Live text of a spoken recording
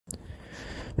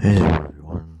Hey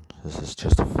everyone, this is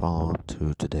just a follow-up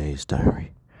to today's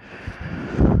diary.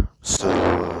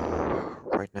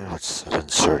 Right now it's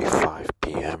 7:35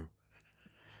 p.m.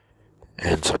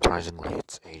 and surprisingly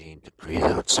it's 18 degrees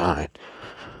outside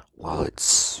while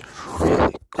it's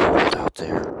really cold out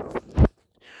there.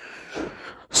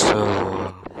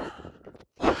 So,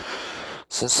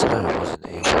 since I wasn't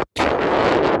able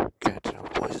to catch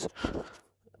up with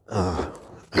a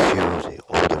few of the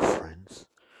older friends,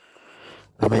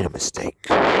 I made a mistake.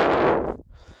 I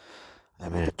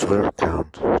made a Twitter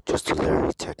account just to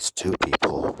literally text two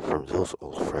people from those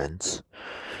old friends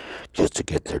just to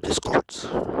get their discords,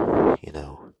 you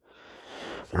know.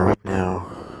 And right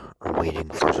now, I'm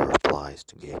waiting for the replies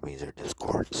to give me their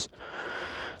discords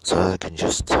so I can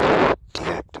just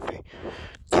deactivate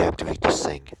this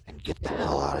thing and get the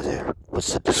hell out of there.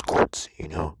 What's the discords, you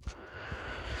know?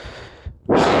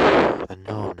 And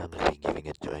no, I'm not gonna be giving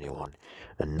it to anyone.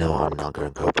 And no, I'm not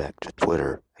gonna go back to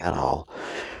Twitter at all.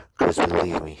 Because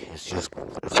believe me, it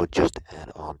would just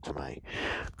add on to my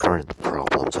current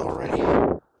problems already.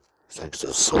 Thanks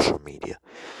to social media.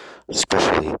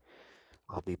 Especially,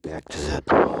 I'll be back to that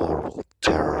horrible,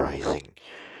 terrorizing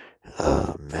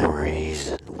memories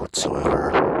and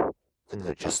whatsoever. Things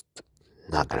are just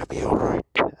not gonna be alright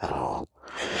at all.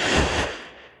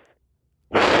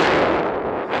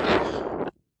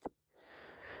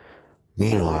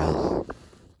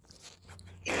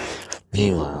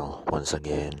 Meanwhile, once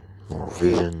again, more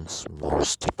visions, more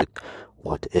stupid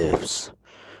what ifs.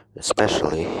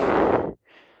 Especially that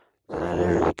I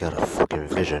literally got a fucking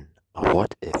vision, a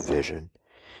what if vision,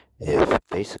 if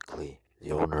basically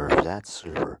the owner of that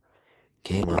server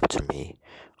came up to me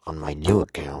on my new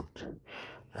account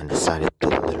and decided to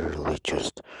literally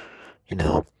just, you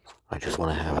know, I just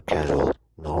want to have a casual,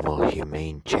 normal,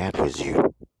 humane chat with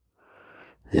you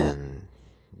and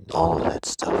all of that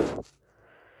stuff.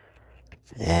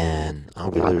 And I'll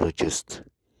be literally just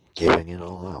giving it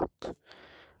all out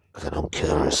because I don't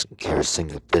care a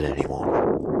single bit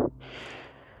anymore.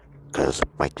 Because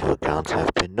my two accounts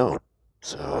have been known.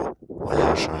 So why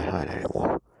else should I hide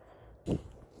anymore?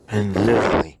 And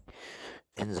literally,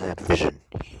 in that vision,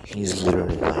 he's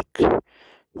literally like,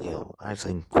 "Yo, I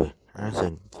think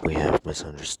we have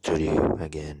misunderstood you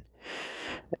again,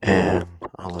 and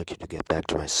I'd like you to get back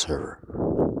to my server."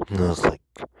 And I was like,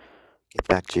 "Get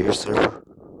back to your server?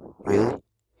 Really?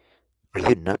 Are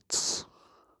you nuts?"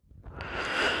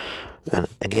 And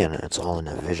again, it's all in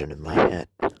a vision in my head.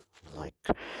 Like,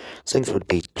 things would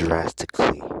be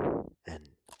drastically and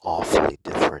awfully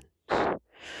different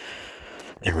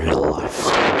in real life.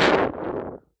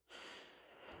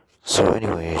 So,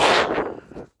 anyways,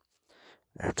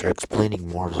 after explaining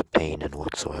more of the pain and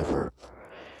whatsoever,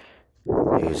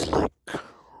 he was like,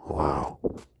 "Wow,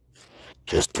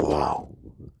 just wow.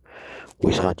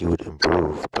 We thought you would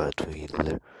improve, but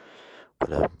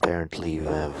apparently you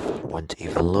have went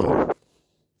even lower."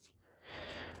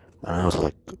 And I was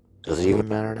like, "Does it even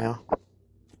matter now?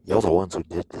 You're the ones who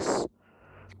did this,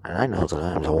 and I know that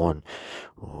I'm the one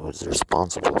who was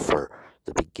responsible for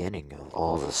the beginning of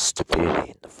all the stupidity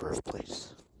in the first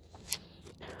place.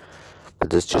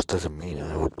 But this just doesn't mean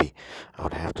I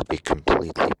would have to be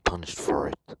completely punished for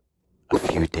it a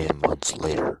few damn months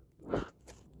later."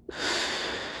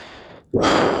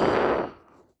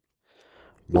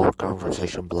 More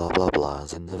conversation, blah blah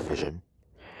blahs in the vision,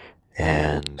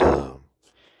 and the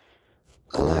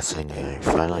last thing I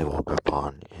finally woke up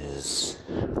on is,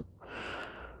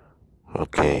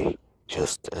 okay,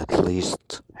 just at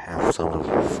least have some of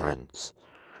your friends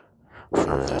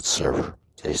from that server.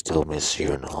 They still miss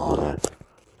you and all that.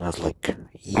 And I was like,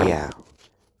 yeah,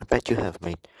 I bet you have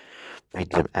made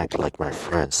them act like my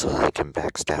friends so they can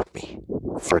backstab me.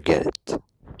 Forget it.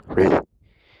 Really.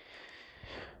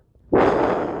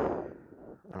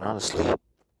 And honestly,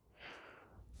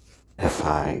 if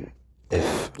I,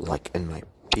 if like in my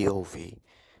POV,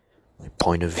 my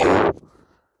point of view,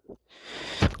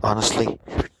 honestly,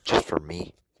 just for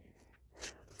me,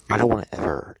 I don't want to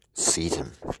ever see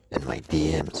them in my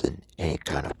DMs in any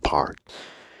kind of part.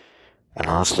 And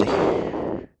honestly,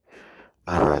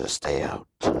 I'd rather stay out.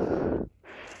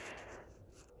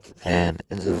 And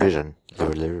in the vision, they're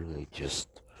literally just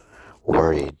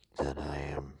worried that I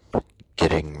am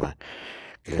getting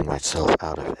myself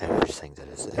out of everything that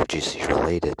is FGC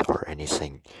related or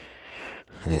anything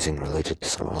related to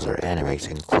some other animes,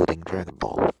 including Dragon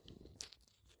Ball.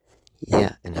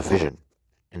 Yeah, in the vision,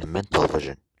 in the mental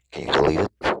vision. Can you believe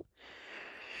it?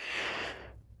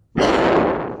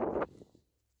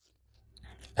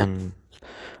 And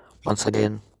once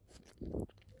again,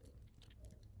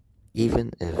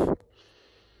 even if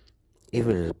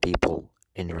even if people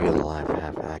in real life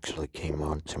have actually came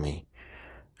on to me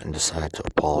and decided to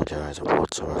apologize or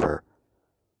whatsoever,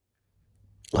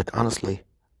 like honestly,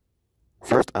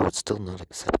 first I would still not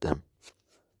accept them.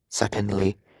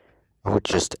 Secondly, I would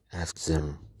just ask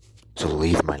them to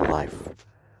leave my life.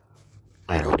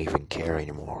 I don't even care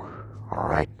anymore.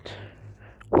 Alright?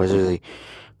 Whether they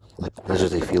whether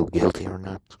they feel guilty or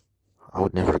not, I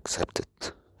would never accept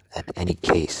it in any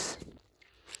case.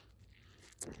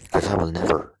 Because I will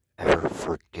never ever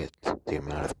forget the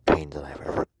amount of pain that I've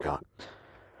ever got.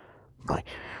 My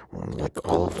like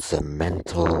all of the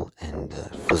mental and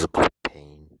physical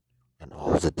pain and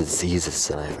all of the diseases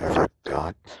that I've ever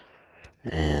got,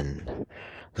 and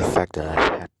the fact that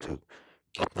I've had to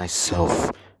get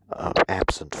myself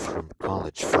absent from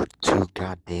college for 2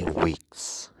 goddamn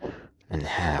weeks and a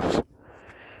half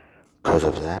because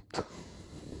of that.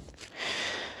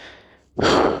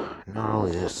 Not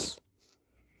only this,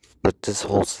 but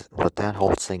that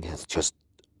whole thing has just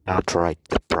outright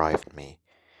deprived me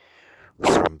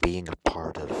from being a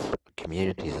part of a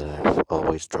community that I've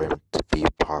always dreamed to be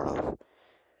a part of,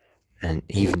 and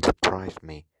even deprived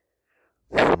me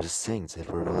from the things that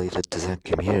were related to that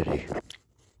community.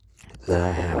 That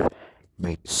I have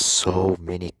made so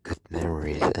many good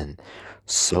memories and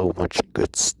so much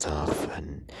good stuff,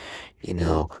 and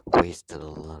wasted a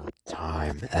lot of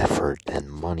time, effort, and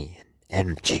money and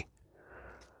energy.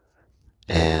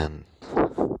 And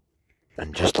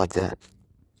just like that,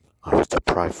 I was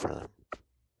deprived from them.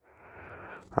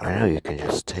 I know you can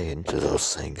just stay into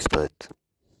those things, but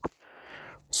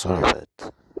sorry,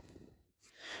 but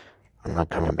I'm not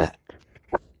coming back.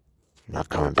 I'm not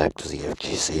coming back to the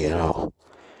FGC at all.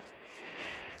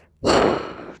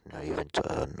 Not even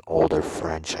to an older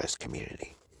franchise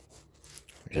community.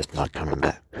 I'm just not coming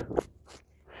back.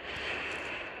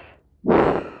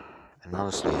 And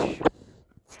honestly,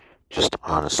 just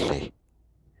honestly,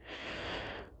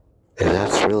 if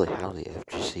that's really how the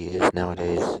FGC is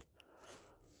nowadays,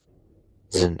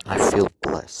 then I feel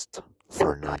blessed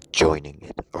for not joining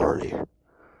it earlier.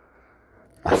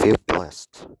 I feel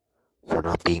blessed for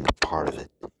not being a part of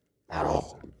it at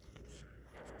all.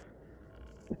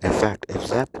 In fact, if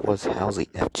that was how the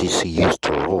FGC used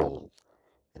to roll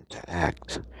and to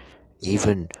act,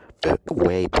 even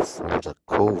way before the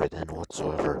COVID and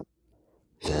whatsoever,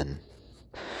 then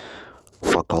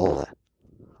fuck all that.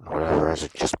 I would have rather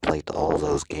just played all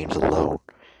those games alone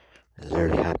and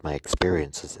literally had my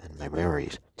experiences and my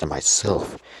memories to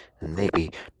myself, and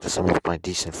maybe to some of my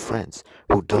decent friends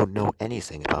who don't know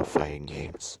anything about fighting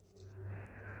games.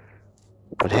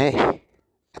 But hey,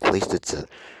 at least it's a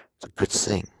good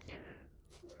thing.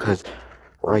 Because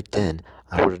right then,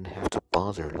 I wouldn't have to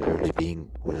bother literally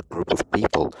being with a group of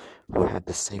people who had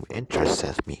the same interests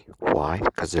as me. Why?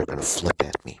 Because they're gonna flip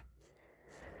at me.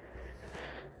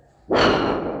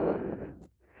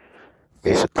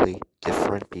 Basically,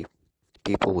 different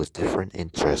people with different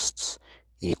interests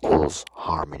equals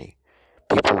harmony.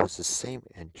 People with the same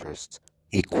interests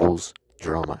equals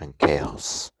drama and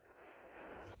chaos.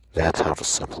 That's how to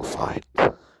simplify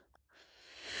it.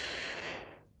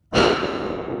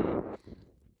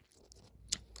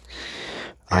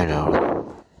 I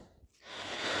know.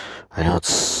 I know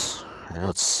it's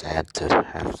sad to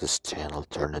have this channel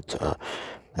turn into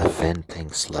a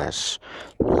venting slash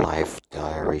life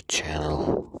diary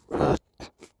channel, but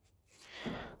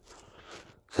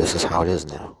this is how it is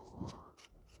now.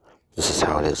 This is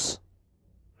how it is.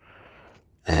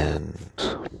 And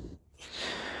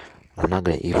I'm not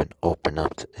gonna even open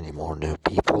up to any more new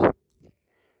people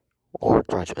or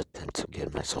try to attempt to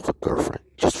get myself a girlfriend.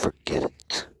 Just forget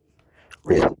it.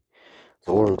 Really.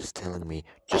 The world is telling me,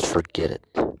 just forget it.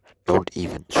 Don't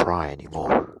even try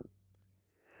anymore.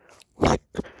 Like,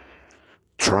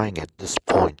 trying at this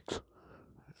point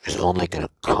is only gonna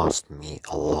cost me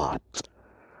a lot.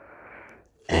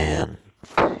 And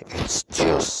it's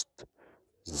just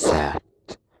that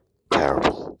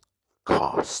terrible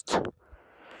cost.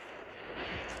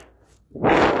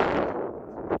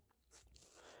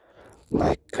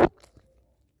 Like,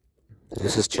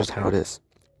 this is just how it is.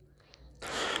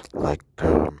 Like,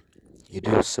 you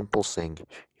do a simple thing,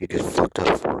 you get fucked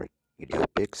up for it. You do a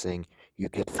big thing, you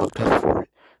get fucked up for it.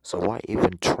 So why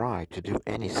even try to do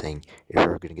anything if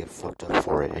you're gonna get fucked up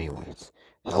for it anyways?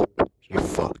 Help, you're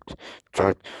fucked.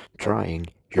 Trying,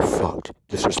 you're fucked.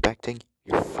 Disrespecting,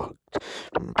 you're fucked.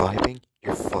 Vibing,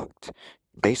 you're fucked.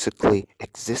 Basically,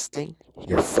 existing,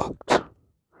 you're fucked.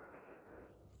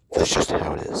 That's just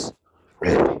how it is.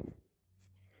 Really.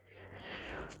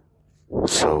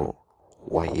 So,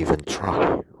 why even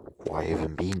try? Why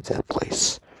even be in that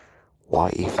place?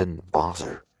 Why even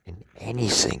bother in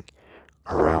anything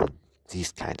around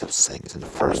these kinds of things in the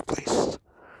first place?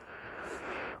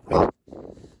 Well,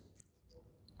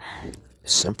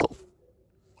 it's simple.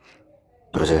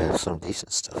 Because I have some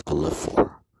decent stuff to live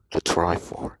for, to try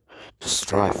for, to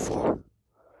strive for.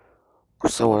 Or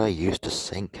so what I used to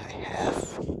think I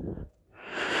have.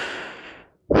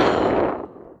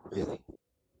 Really.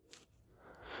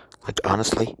 Like,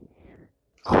 honestly,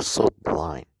 I was so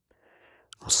blind.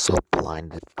 I was so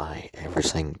blinded by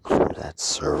everything from that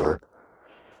server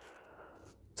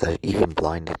that it even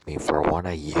blinded me for what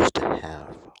I used to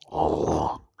have all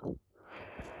along.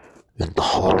 And the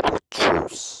horrible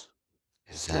truth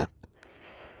is that,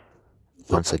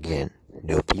 once again,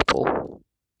 new people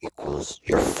equals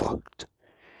you're fucked.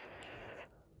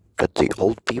 But the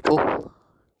old people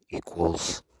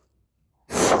equals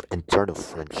internal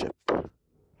friendship.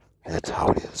 That's how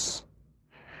it is.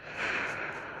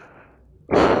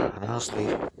 And honestly,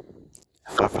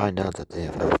 if I find out that they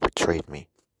have ever betrayed me,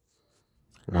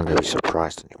 I'm not gonna be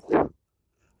surprised anymore.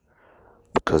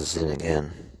 Because then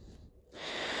again,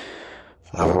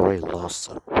 I've already lost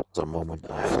them the moment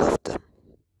I've left them.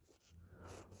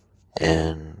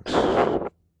 And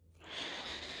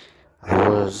I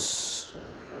was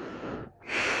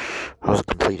a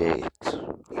complete idiot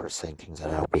for thinking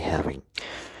that I'll be having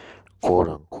quote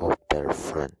unquote better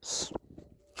friends.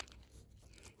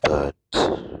 But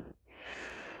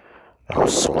I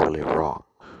was sorely wrong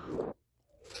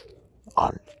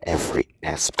on every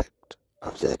aspect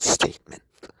of that statement.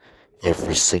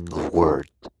 Every single word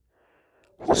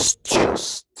was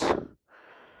just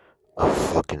a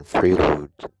fucking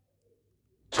prelude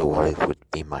to what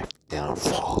would be my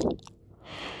downfall.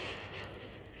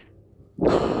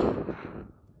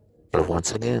 But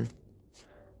once again,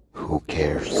 who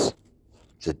cares?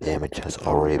 The damage has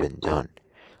already been done.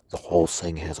 The whole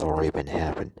thing has already been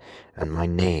happened, and my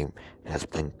name has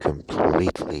been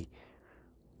completely,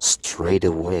 straight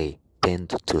away, pinned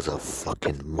to the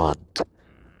fucking mud.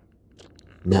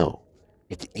 No,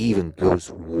 it even goes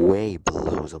way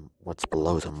below what's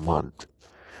below the mud.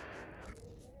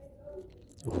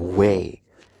 Way,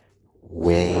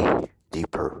 way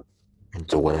deeper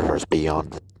into whatever's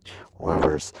beyond it,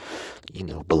 whatever's,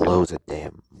 below the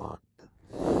damn mud.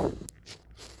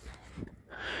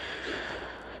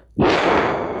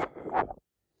 Yeah,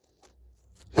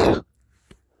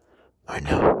 I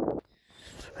know.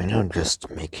 I know I'm just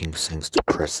making things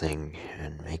depressing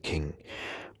and making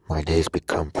my days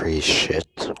become pretty shit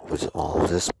with all of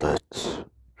this, but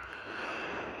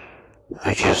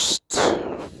I just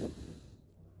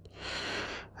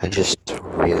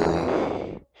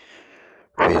really,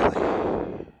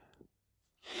 really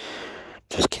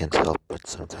just can't help but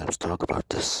sometimes talk about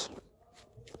this.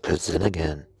 Because then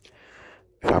again,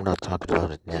 if I'm not talking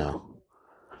about it now,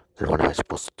 then when am I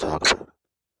supposed to talk about it?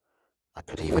 I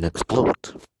could even explode.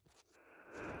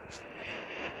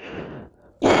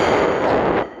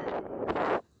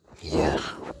 Yeah,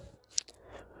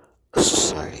 a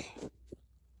society.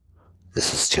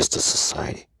 This is just a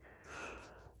society.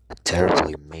 A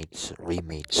terribly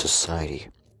remade society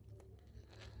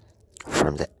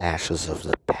from the ashes of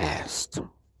the past.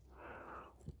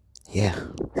 Yeah,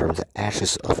 from the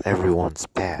ashes of everyone's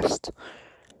past,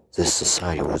 this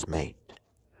society was made.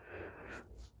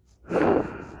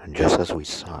 And just as we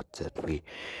thought that we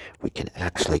can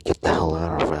actually get the hell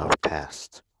out of our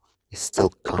past, it still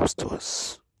comes to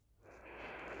us.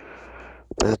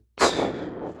 But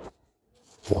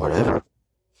whatever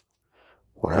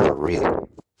really.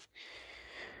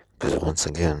 Because once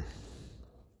again,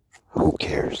 who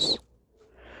cares?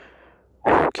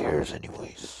 Who cares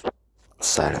anyways?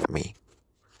 Aside of me.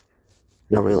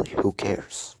 No, really, who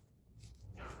cares?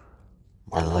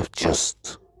 My life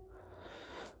just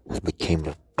has become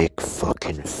a big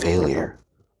fucking failure.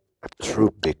 A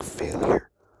true big failure.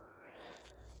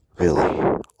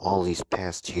 Really, all these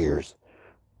past years,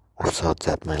 I thought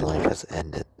that my life has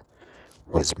ended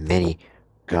with many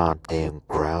goddamn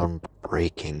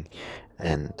groundbreaking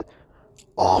and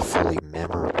awfully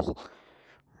memorable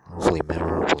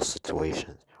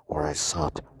situations where I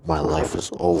thought my life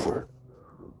was over.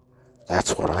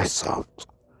 That's what I thought.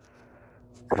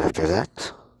 But after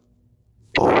that,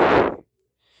 boy,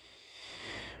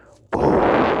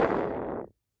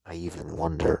 I even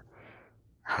wonder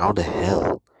how the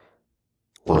hell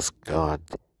was God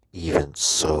even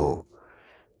so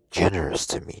generous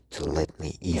to me to let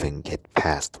me even get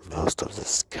past most of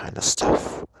this kind of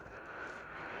stuff.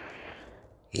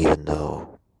 Even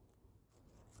though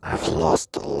I've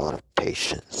lost a lot of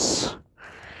patience.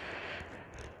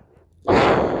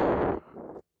 Yeah.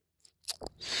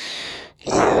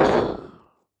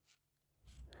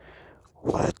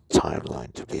 What a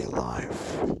timeline to be alive.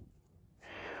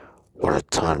 What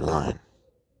online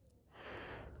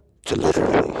to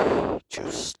literally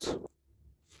just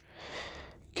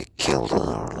get killed in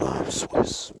our lives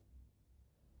with.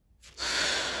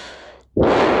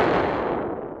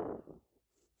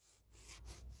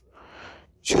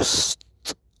 Just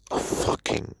a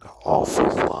fucking awful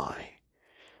lie.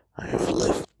 I have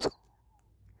lived.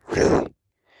 Really.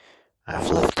 I've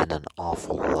lived in an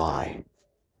awful lie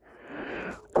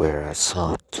where I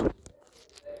thought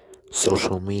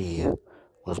social media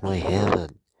was my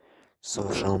heaven.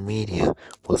 Social media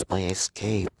was my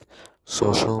escape.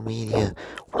 Social media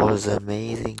was the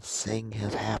amazing thing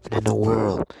that happened in the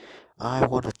world. I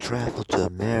want to travel to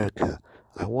America.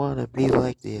 I want to be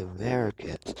like the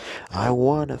Americans. I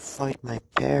want to fight my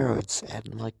parents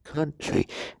and my country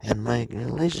and my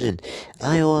religion.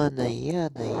 I want to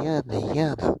yada yada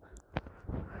yada.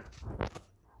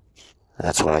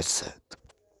 That's what I said.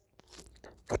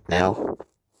 But now,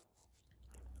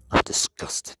 I'm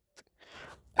disgusted.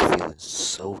 I'm feeling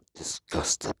so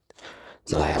disgusted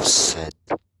that I have said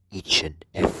each and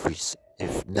every,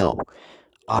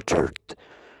 uttered,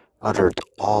 uttered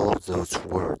all of those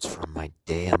words from my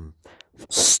damn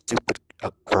stupid,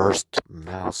 accursed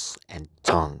mouth and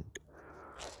tongue.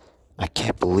 I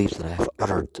can't believe that I have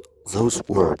uttered those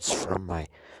words from my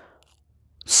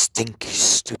stinky,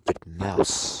 stupid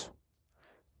mouth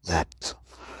that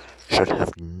should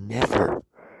have never,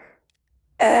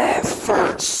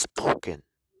 ever spoken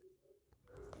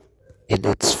in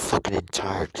its fucking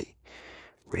entirety.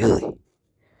 Really.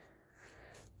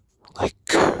 Like,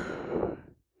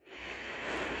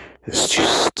 it's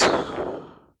just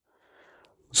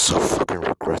so fucking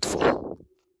regretful.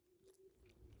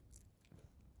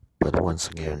 But once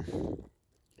again,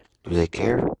 do they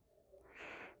care?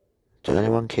 Do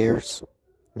anyone cares?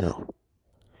 No.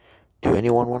 Do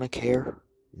anyone want to care?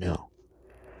 No.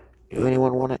 Do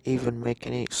anyone want to even make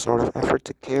any sort of effort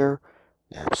to care?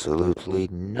 Absolutely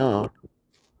not.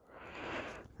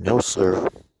 No, sir.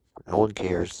 No one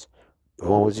cares.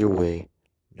 Go on with your way.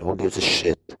 No one gives a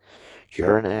shit.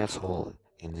 You're an asshole.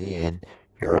 In the end,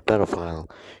 you're a pedophile.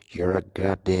 You're a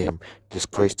goddamn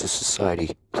disgrace to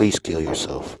society. Please kill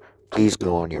yourself. Please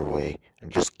go on your way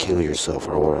and just kill yourself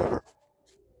or whatever.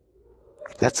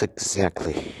 That's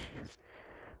exactly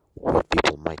what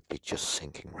people might be just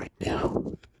thinking right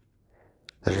now.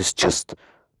 That is just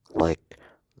like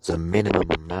the minimum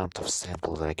amount of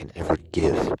sample that I can ever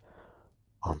give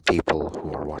on people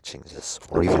who are watching this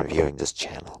or even viewing this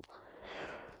channel,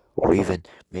 or even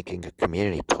making a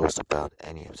community post about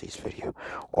any of these videos,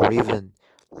 or even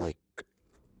like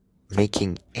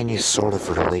making any sort of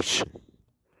relation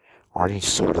or any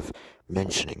sort of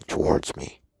mentioning towards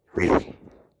me, really.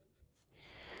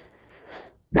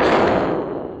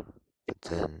 But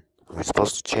then, am I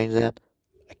supposed to change that?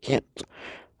 I can't.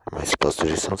 Am I supposed to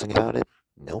do something about it?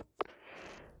 Nope.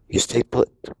 You stay put.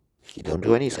 You don't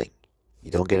do anything.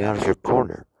 You don't get out of your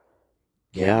corner.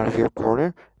 Get out of your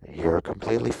corner, and you're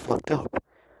completely fucked up.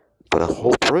 Put a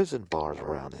whole prison bars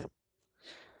around him.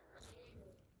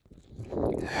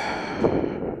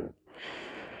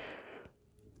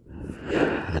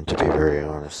 And to be very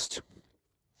honest,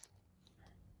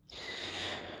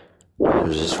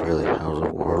 is this really how the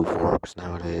world works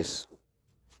nowadays?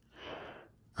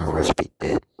 Or is it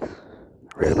dead?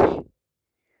 Really?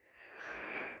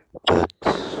 But,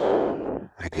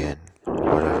 again,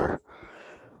 whatever.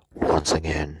 Once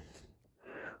again,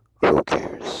 who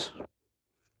cares?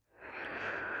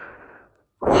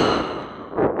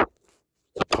 The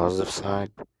positive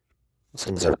side,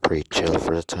 things are pretty chill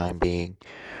for the time being.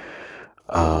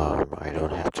 I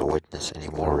don't have to witness any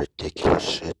more ridiculous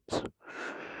shit.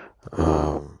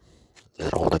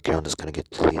 That old account is gonna get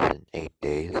deleted in 8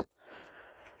 days.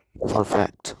 Fun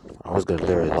fact, I was gonna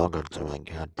literally log onto my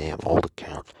goddamn old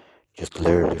account, just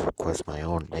literally request my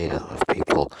own data of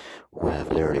people who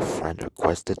have literally friend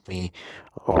requested me,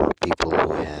 or people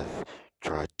who have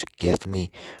tried to get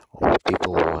me, or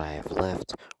people who I have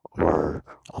left, or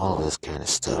all of this kind of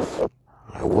stuff.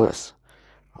 I was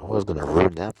gonna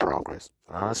ruin that progress,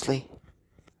 but honestly,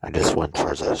 I just went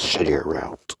for the shittier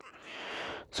route.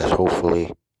 That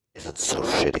hopefully isn't so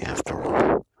shitty after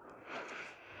all.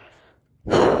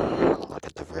 Like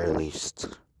at the very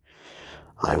least,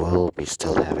 I will be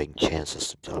still having chances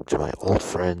to talk to my old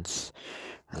friends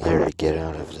and literally get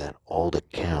out of that old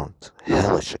account,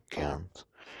 hellish account,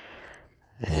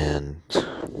 and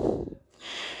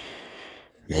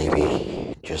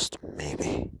maybe, just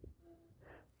maybe,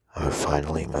 I'll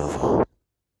finally move on.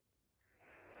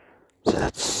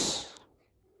 That's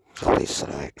the least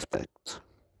that I expect.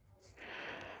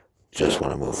 Just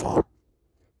want to move on.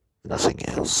 Nothing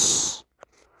else.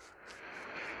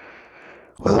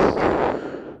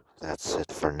 Well, that's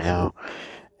it for now.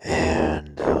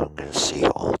 And